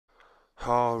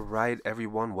Alright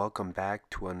everyone, welcome back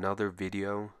to another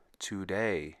video.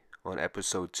 Today, on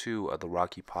episode 2 of the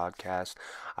Rocky Podcast,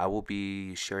 I will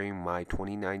be sharing my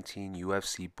 2019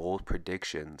 UFC bold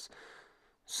predictions.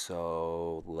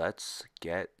 So, let's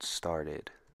get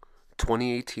started.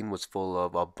 2018 was full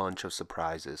of a bunch of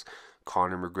surprises.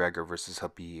 Conor McGregor versus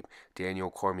Khabib,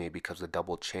 Daniel Cormier becomes the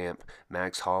double champ,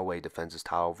 Max Holloway defends his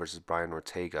title versus Brian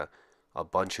Ortega. A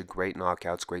bunch of great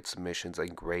knockouts, great submissions,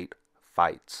 and great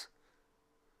fights.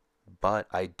 But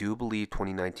I do believe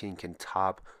 2019 can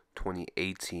top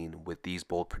 2018 with these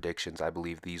bold predictions. I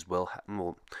believe these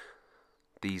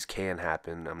can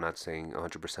happen. I'm not saying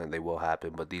 100% they will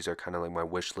happen, but these are kind of like my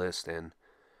wish list and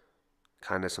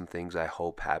kind of some things I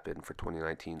hope happen for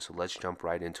 2019. So let's jump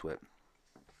right into it.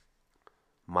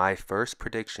 My first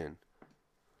prediction: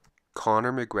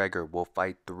 Conor McGregor will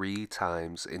fight 3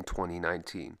 times in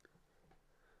 2019.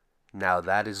 Now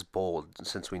that is bold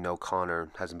since we know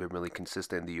Conor hasn't been really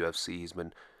consistent in the UFC. He's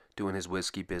been doing his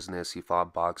whiskey business. He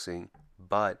fought boxing.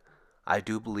 But I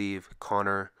do believe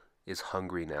Conor is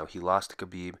hungry now. He lost to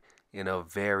Khabib in a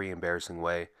very embarrassing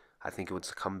way. I think it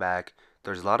was a comeback.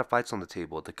 There's a lot of fights on the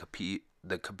table. The Khabib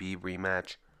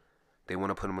rematch. They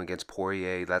want to put him against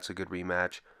Poirier. That's a good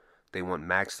rematch. They want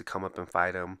Max to come up and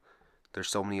fight him. There's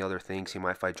so many other things. He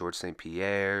might fight George St.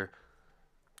 Pierre.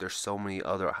 There's so many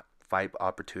other fight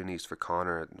opportunities for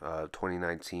Conor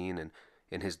 2019 and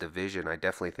in his division. I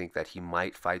definitely think that he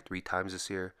might fight 3 times this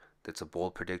year. That's a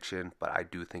bold prediction, but I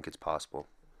do think it's possible.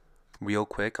 Real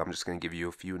quick, I'm just going to give you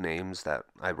a few names that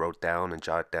I wrote down and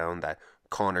jotted down that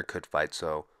Conor could fight.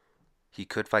 So he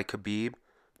could fight Khabib,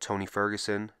 Tony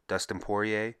Ferguson, Dustin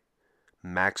Poirier,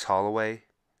 Max Holloway,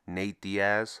 Nate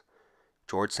Diaz,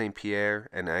 George St. Pierre,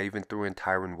 and I even threw in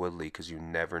Tyron Woodley because you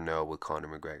never know with Conor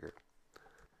McGregor.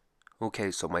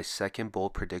 Okay, so my second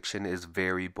bold prediction is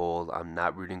very bold. I'm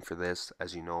not rooting for this.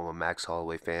 As you know, I'm a Max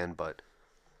Holloway fan, but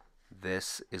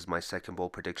this is my second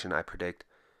bold prediction. I predict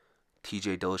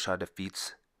TJ Dillashaw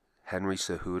defeats Henry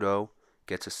Cejudo,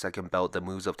 gets a second belt that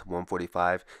moves up to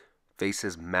 145,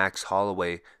 faces Max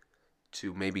Holloway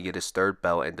to maybe get his third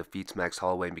belt and defeats Max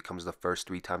Holloway and becomes the first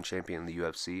 3-time champion in the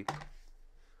UFC.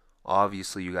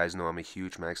 Obviously, you guys know I'm a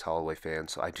huge Max Holloway fan,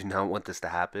 so I do not want this to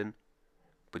happen.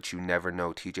 But you never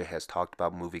know. TJ has talked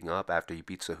about moving up after he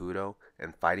beats Cejudo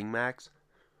and fighting Max.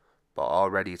 But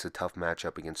already it's a tough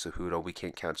matchup against Cejudo. We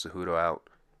can't count Cejudo out.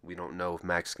 We don't know if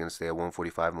Max is going to stay at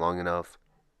 145 long enough.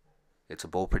 It's a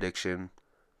bold prediction.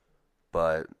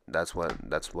 But that's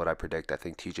what I predict. I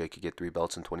think TJ could get 3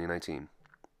 belts in 2019.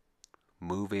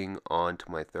 Moving on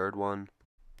to my third one.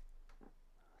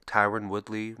 Tyron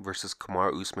Woodley versus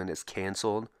Kamaru Usman is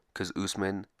canceled because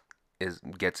Usman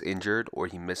gets injured or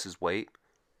he misses weight.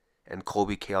 And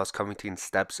Colby Chaos Covington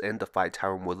steps in to fight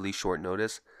Tyron Woodley short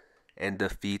notice and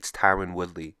defeats Tyron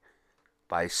Woodley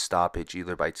by stoppage,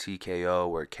 either by TKO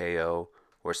or KO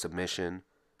or submission.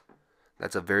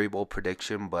 That's a very bold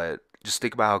prediction, but just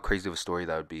think about how crazy of a story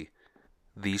that would be.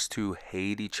 These two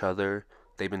hate each other.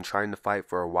 They've been trying to fight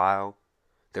for a while.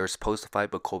 They were supposed to fight,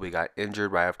 but Colby got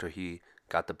injured right after he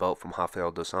got the belt from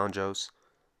Rafael dos Anjos.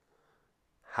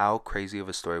 How crazy of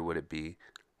a story would it be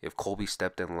if Colby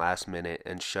stepped in last minute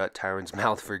and shut Tyron's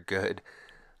mouth for good?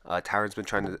 Tyron's been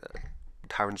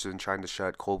trying to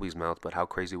shut Colby's mouth, but how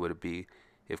crazy would it be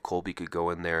if Colby could go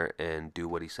in there and do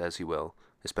what he says he will,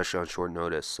 especially on short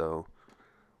notice? So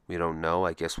we don't know.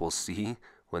 I guess we'll see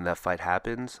when that fight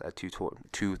happens at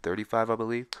 235, I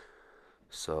believe.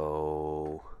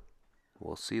 So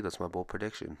we'll see. That's my bold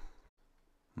prediction.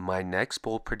 My next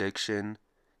bold prediction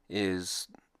is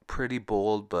pretty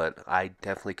bold, but I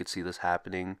definitely could see this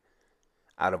happening.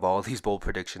 Out of all these bold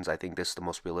predictions, I think this is the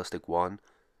most realistic one.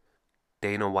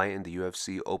 Dana White and the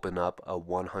UFC open up a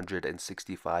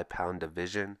 165-pound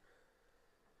division.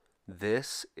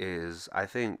 I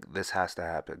think this has to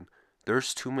happen.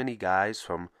 There's too many guys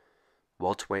from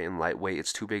welterweight and lightweight.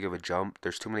 It's too big of a jump.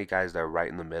 There's too many guys that are right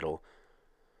in the middle.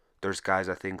 There's guys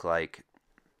I think like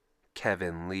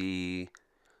Kevin Lee,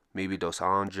 maybe Dos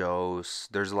Anjos.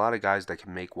 There's a lot of guys that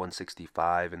can make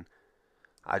 165, and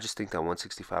I just think that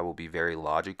 165 will be very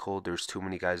logical. There's too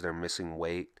many guys that are missing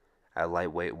weight at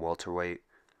lightweight and welterweight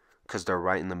because they're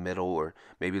right in the middle, or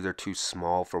maybe they're too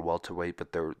small for welterweight,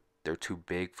 but they're too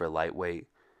big for lightweight.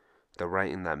 They're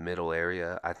right in that middle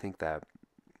area. I think that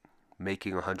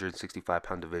making a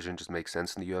 165-pound division just makes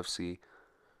sense in the UFC.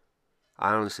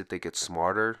 I honestly think it's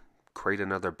smarter. Create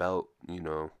another belt,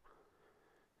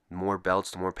 more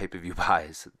belts, the more pay-per-view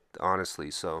buys, honestly.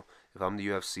 So if I'm the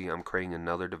UFC, I'm creating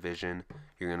another division.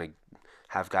 You're going to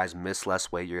have guys miss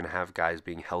less weight. You're going to have guys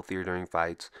being healthier during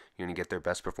fights. You're going to get their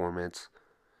best performance.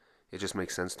 It just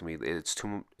makes sense to me. It's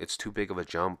too big of a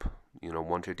jump,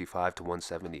 155 to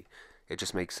 170. It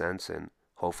just makes sense, and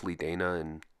hopefully Dana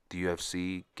and the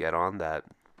UFC get on that.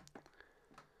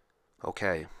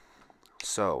 Okay,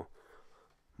 so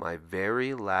my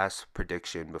very last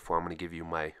prediction before I'm going to give you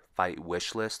my fight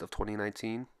wish list of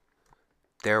 2019.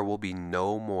 There will be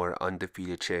no more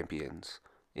undefeated champions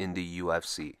in the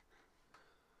UFC.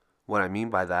 What I mean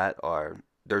by that are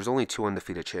there's only two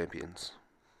undefeated champions.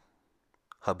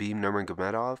 Khabib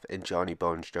Nurmagomedov and Johnny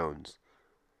Bones Jones.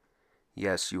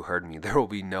 Yes, you heard me. There will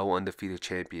be no undefeated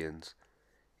champions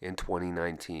in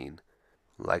 2019.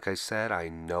 Like I said, I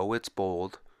know it's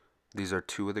bold. These are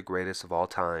two of the greatest of all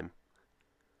time.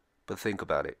 But think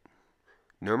about it.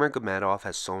 Nurmagomedov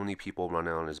has so many people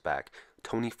running on his back.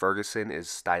 Tony Ferguson is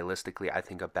stylistically, I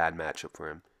think, a bad matchup for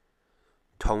him.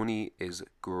 Tony is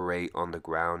great on the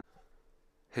ground.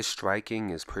 His striking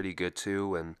is pretty good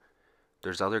too, and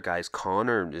there's other guys.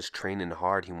 Conor is training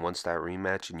hard. He wants that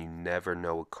rematch, and you never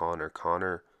know with Conor.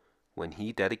 Conor, when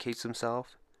he dedicates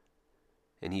himself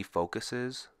and he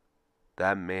focuses,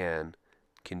 that man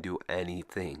can do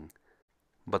anything.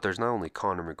 But there's not only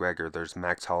Conor McGregor, there's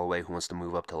Max Holloway who wants to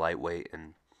move up to lightweight,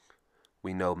 and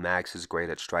we know Max is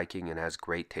great at striking and has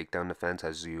great takedown defense,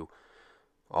 as you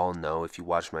all know. If you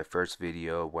watched my first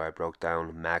video where I broke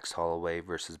down Max Holloway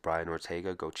versus Brian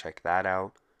Ortega, go check that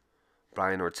out.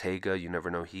 Brian Ortega, you never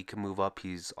know, he can move up.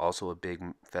 He's also a big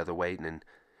featherweight, and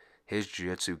his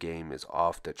jiu-jitsu game is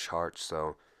off the charts,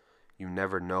 so you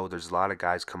never know. There's a lot of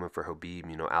guys coming for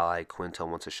Khabib. Ali Quinta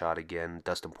wants a shot again.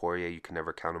 Dustin Poirier, you can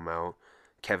never count him out.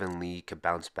 Kevin Lee can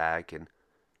bounce back, and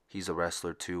he's a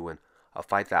wrestler too. And a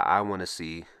fight that I want to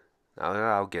see,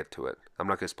 I'll get to it. I'm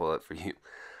not going to spoil it for you.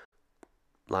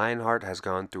 Lionheart has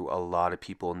gone through a lot of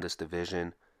people in this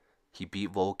division. He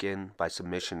beat Volkan by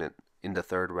submission in the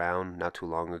third round not too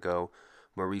long ago.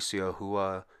 Mauricio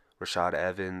Hua, Rashad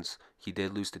Evans. He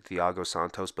did lose to Thiago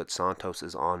Santos, but Santos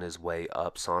is on his way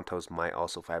up. Santos might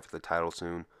also fight for the title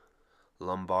soon.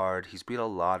 Lombard, he's beat a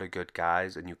lot of good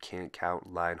guys, and you can't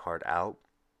count Lionheart out.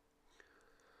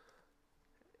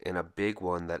 And a big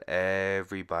one that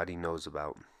everybody knows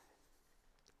about.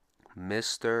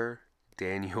 Mr.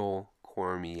 Daniel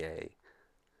Cormier.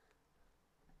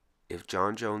 If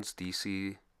Jon Jones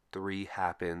DC 3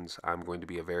 happens, I'm going to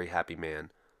be a very happy man.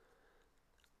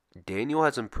 Daniel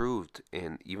has improved,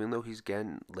 and even though he's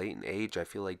getting late in age, I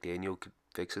feel like Daniel could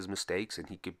fix his mistakes and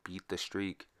he could beat the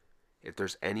streak. If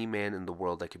there's any man in the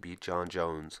world that could beat Jon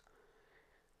Jones,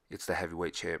 it's the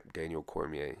heavyweight champ, Daniel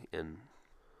Cormier. And,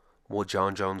 well,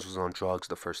 Jon Jones was on drugs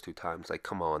the first two times. Like,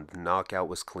 come on, the knockout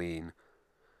was clean.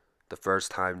 The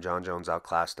first time Jon Jones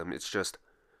outclassed him. It's just,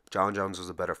 Jon Jones was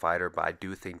a better fighter, but I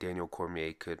do think Daniel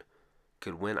Cormier could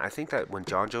win. I think that when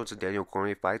Jon Jones and Daniel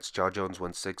Cormier fights, Jon Jones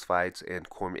wins 6 fights, and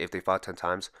Cormier, if they fought 10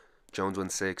 times, Jones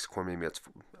wins 6, Cormier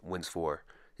wins 4.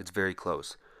 It's very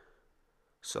close.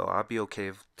 So I'll be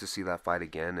okay to see that fight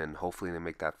again, and hopefully they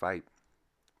make that fight.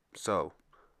 So,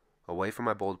 away from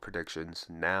my bold predictions,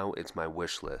 now it's my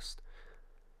wish list.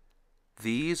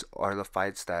 These are the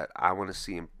fights that I want to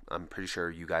see. I'm pretty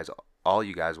sure all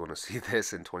you guys want to see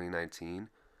this in 2019.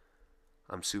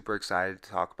 I'm super excited to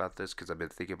talk about this because I've been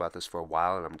thinking about this for a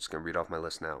while, and I'm just going to read off my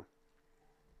list now.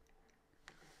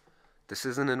 This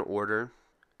isn't in order.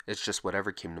 It's just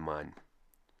whatever came to mind.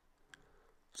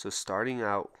 So starting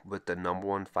out with the number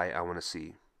one fight I want to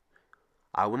see.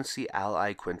 I want to see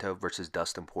Ali Quinta versus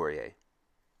Dustin Poirier.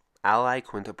 Ali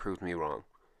Quinta proved me wrong.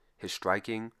 His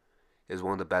striking is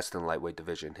one of the best in the lightweight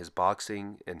division. His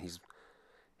boxing and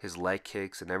his leg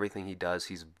kicks and everything he does,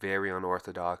 he's very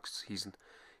unorthodox. He's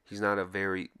not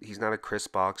a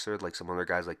crisp boxer like some other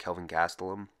guys like Kelvin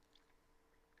Gastelum.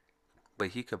 But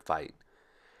he could fight.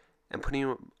 And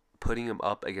putting him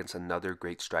up against another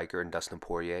great striker in Dustin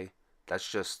Poirier, that's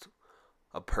just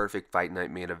a perfect fight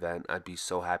night main event. I'd be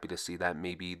so happy to see that.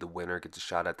 Maybe the winner gets a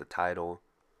shot at the title.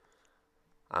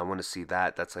 I want to see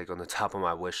that. That's like on the top of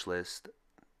my wish list.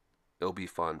 It'll be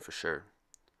fun for sure.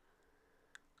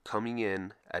 Coming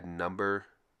in at number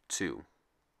 2.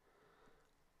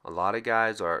 A lot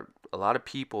of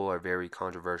people are very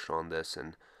controversial on this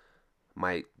and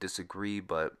might disagree,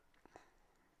 but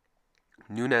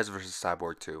Nunes versus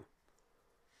Cyborg 2.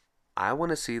 I want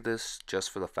to see this just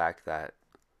for the fact that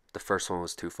the first one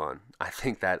was too fun. I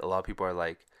think that a lot of people are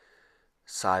like,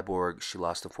 Cyborg, she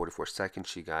lost in 44 seconds.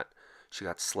 She got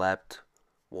slept.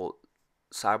 Well,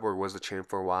 Cyborg was the champ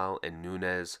for a while, and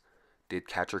Nunes did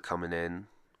catch her coming in.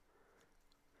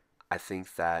 I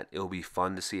think that it'll be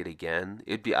fun to see it again.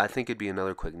 I think it'd be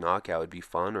another quick knockout. It'd be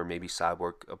fun, or maybe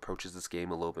Cyborg approaches this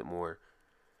game a little bit more,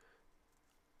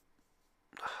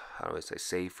 how do I say,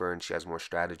 safer, and she has more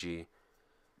strategy.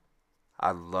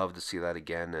 I'd love to see that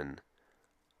again. And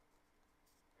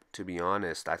to be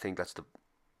honest, I think that's the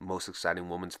most exciting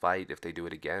women's fight if they do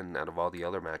it again out of all the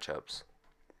other matchups.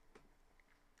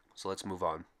 So let's move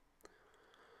on.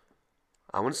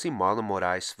 I want to see Marlon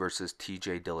Moraes versus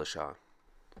TJ Dillashaw.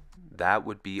 That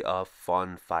would be a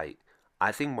fun fight.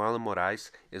 I think Marlon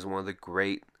Moraes is one of the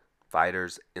great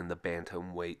fighters in the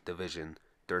bantamweight division.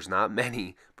 There's not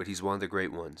many, but he's one of the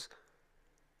great ones.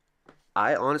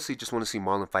 I honestly just want to see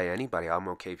Marlon fight anybody. I'm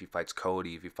okay if he fights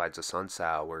Cody, if he fights a Sun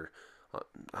Sao, or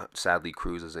sadly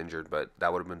Cruz is injured, but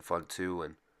that would have been fun too.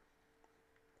 And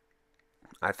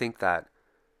I think that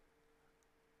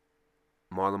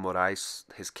Marlon Moraes,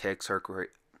 his kicks are great,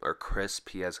 are crisp.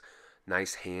 He has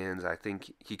nice hands. I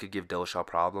think he could give Dillashaw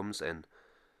problems, and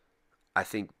I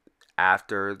think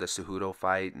after the Cejudo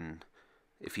fight, and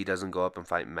if he doesn't go up and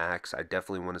fight Max, I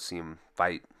definitely want to see him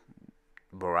fight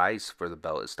Moraes for the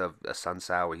belt instead of a Sun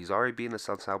Sao. He's already beaten a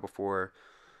Sun Sao before.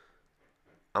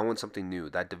 I want something new.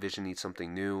 That division needs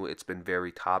something new. It's been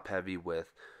very top heavy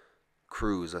with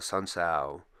Cruz, a Sun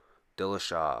Sao,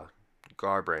 Dillashaw,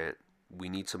 Garbrandt. We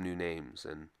need some new names,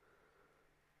 and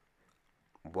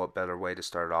what better way to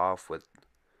start off with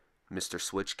Mr.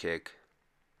 Switch Kick,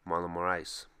 Marlon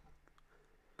Moraes.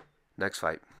 Next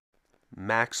fight.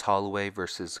 Max Holloway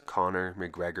versus Conor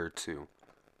McGregor 2.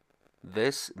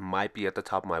 This might be at the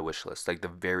top of my wish list, like the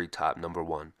very top, number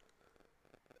one.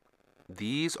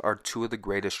 These are two of the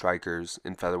greatest strikers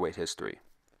in featherweight history.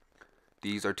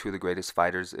 These are two of the greatest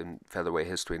fighters in featherweight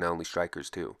history, not only strikers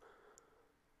too.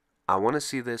 I want to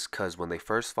see this because when they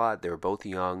first fought, they were both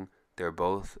young. They were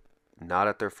both not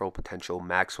at their full potential.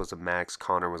 Max wasn't Max.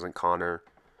 Conor wasn't Conor.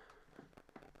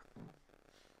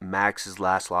 Max's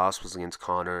last loss was against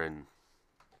Conor, and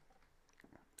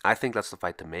I think that's the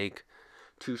fight to make.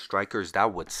 Two strikers,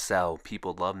 that would sell.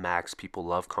 People love Max. People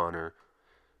love Conor.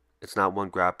 It's not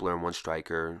one grappler and one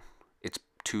striker. It's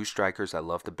two strikers that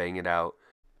love to bang it out.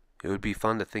 It would be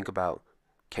fun to think about,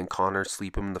 can Conor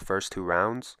sleep him in the first 2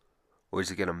 rounds? Or is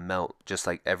he going to melt just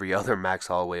like every other Max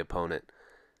Holloway opponent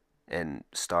and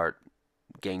start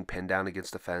getting pinned down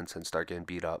against the fence and start getting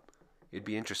beat up? It'd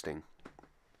be interesting.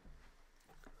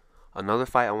 Another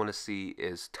fight I want to see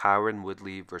is Tyron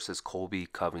Woodley versus Colby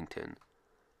Covington.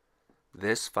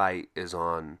 This fight is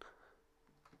on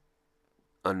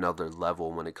another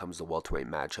level when it comes to welterweight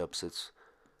matchups. It's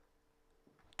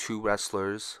two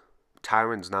wrestlers.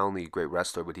 Tyron's not only a great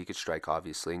wrestler, but he could strike,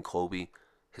 obviously. And Colby,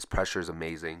 his pressure is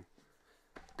amazing.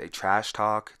 They trash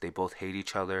talk. They both hate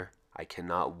each other. I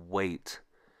cannot wait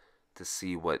to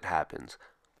see what happens.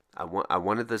 I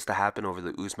wanted this to happen over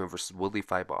the Usman versus Woodley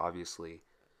fight, but obviously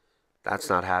that's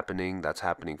not happening. That's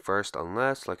happening first,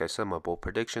 unless, like I said, my bold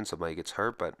prediction, somebody gets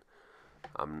hurt. But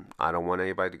I don't want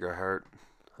anybody to get hurt.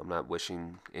 I'm not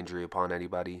wishing injury upon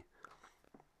anybody.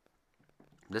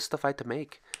 This is the fight to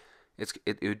make.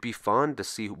 It would be fun to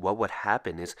see what would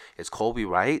happen. Is Colby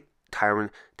right?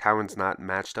 Tyron's not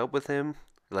matched up with him.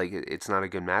 Like, it's not a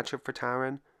good matchup for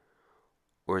Tyron.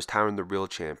 Or is Tyron the real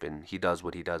champ and he does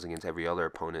what he does against every other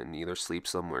opponent and either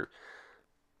sleeps them or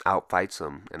outfights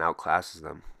them and outclasses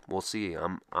them? We'll see.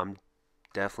 I'm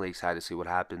definitely excited to see what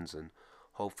happens, and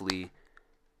hopefully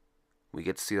we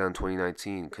get to see that in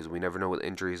 2019 because we never know with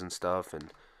injuries and stuff.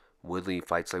 And Woodley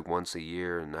fights like once a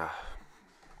year, and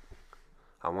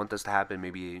I want this to happen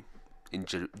maybe in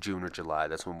June or July.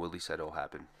 That's when Woodley said it'll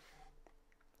happen.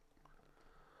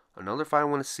 Another fight I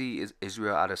want to see is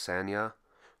Israel Adesanya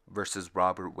versus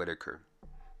Robert Whittaker.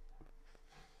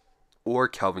 Or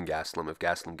Kelvin Gastelum if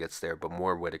Gastelum gets there, but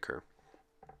more Whittaker.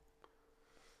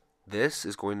 This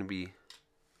is going to be,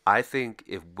 I think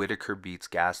if Whittaker beats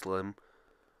Gastelum,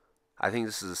 I think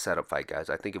this is a setup fight, guys.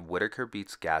 I think if Whittaker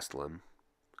beats Gastelum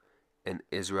and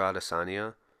Israel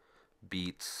Adesanya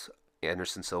beats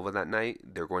Anderson Silva that night,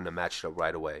 they're going to match it up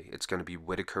right away. It's going to be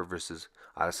Whittaker versus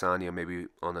Adesanya, maybe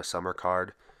on the summer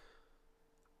card.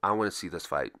 I want to see this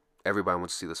fight. Everybody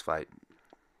wants to see this fight.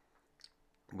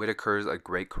 Whittaker is a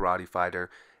great karate fighter,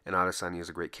 and Adesanya is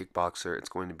a great kickboxer. It's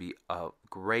going to be a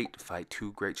great fight.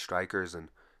 Two great strikers, and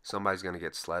somebody's going to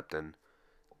get slept, and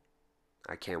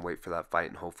I can't wait for that fight,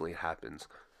 and hopefully it happens.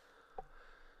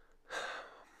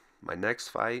 My next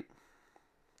fight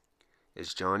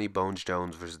is Johnny Bones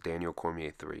Jones versus Daniel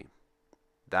Cormier 3.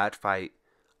 That fight,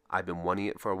 I've been wanting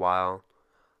it for a while.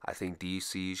 I think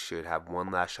DC should have one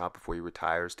last shot before he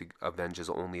retires to avenge his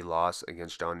only loss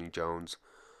against Johnny Jones.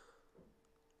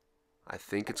 I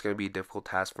think it's going to be a difficult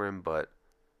task for him, but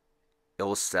it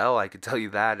will sell, I can tell you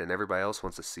that, and everybody else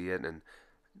wants to see it, and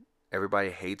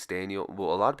everybody hates Daniel.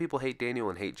 Well, a lot of people hate Daniel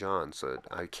and hate John, so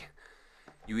I can't.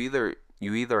 You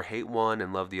either hate one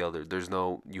and love the other. There's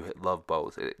no you love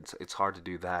both. It's hard to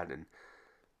do that, and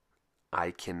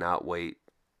I cannot wait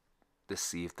to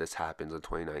see if this happens in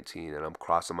 2019, and I'm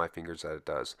crossing my fingers that it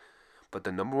does. But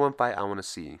the number one fight I want to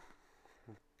see,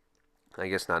 I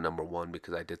guess not number one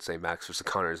because I did say Max vs.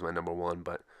 Conor is my number one,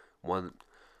 but one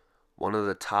one of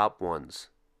the top ones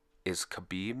is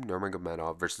Khabib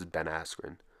Nurmagomedov versus Ben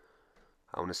Askren.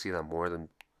 I want to see that more than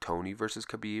Tony versus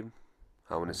Khabib.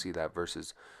 I want to see that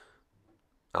versus.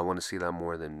 I want to see that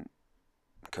more than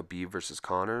Khabib versus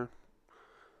Conor.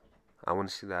 I want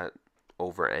to see that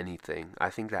over anything. I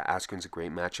think that Askren's a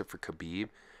great matchup for Khabib.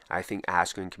 I think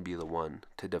Askren can be the one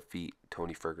to defeat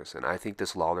Tony Ferguson. I think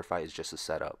this Lawler fight is just a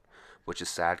setup, which is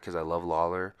sad because I love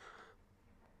Lawler,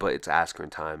 but it's Askren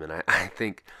time, and I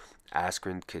think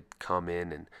Askren could come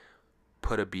in and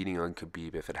put a beating on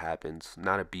Khabib if it happens.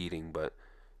 Not a beating, but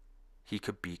he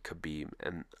could beat Khabib,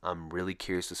 and I'm really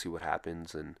curious to see what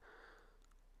happens, and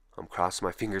I'm crossing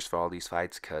my fingers for all these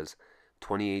fights because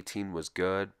 2018 was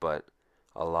good, but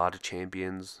a lot of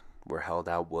champions were held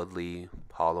out. Woodley,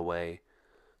 Holloway.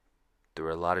 There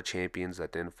were a lot of champions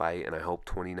that didn't fight, and I hope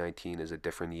 2019 is a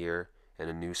different year and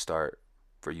a new start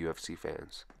for UFC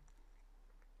fans.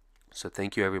 So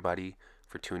thank you everybody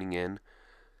for tuning in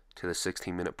to the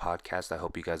 16-minute podcast. I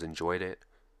hope you guys enjoyed it.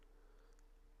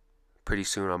 Pretty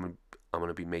soon I'm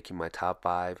gonna be making my top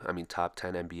 10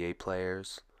 NBA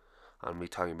players. I'm gonna be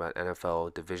talking about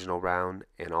NFL divisional round,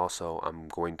 and also I'm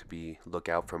going to be look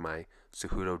out for my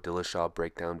Cejudo Dillashaw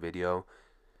breakdown video.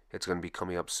 It's gonna be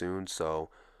coming up soon, so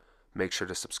make sure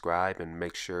to subscribe and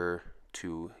make sure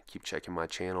to keep checking my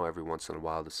channel every once in a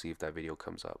while to see if that video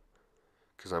comes up,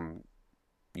 because I'm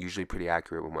usually pretty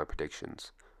accurate with my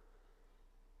predictions.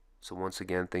 So once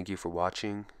again, thank you for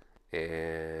watching,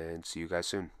 and see you guys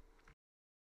soon.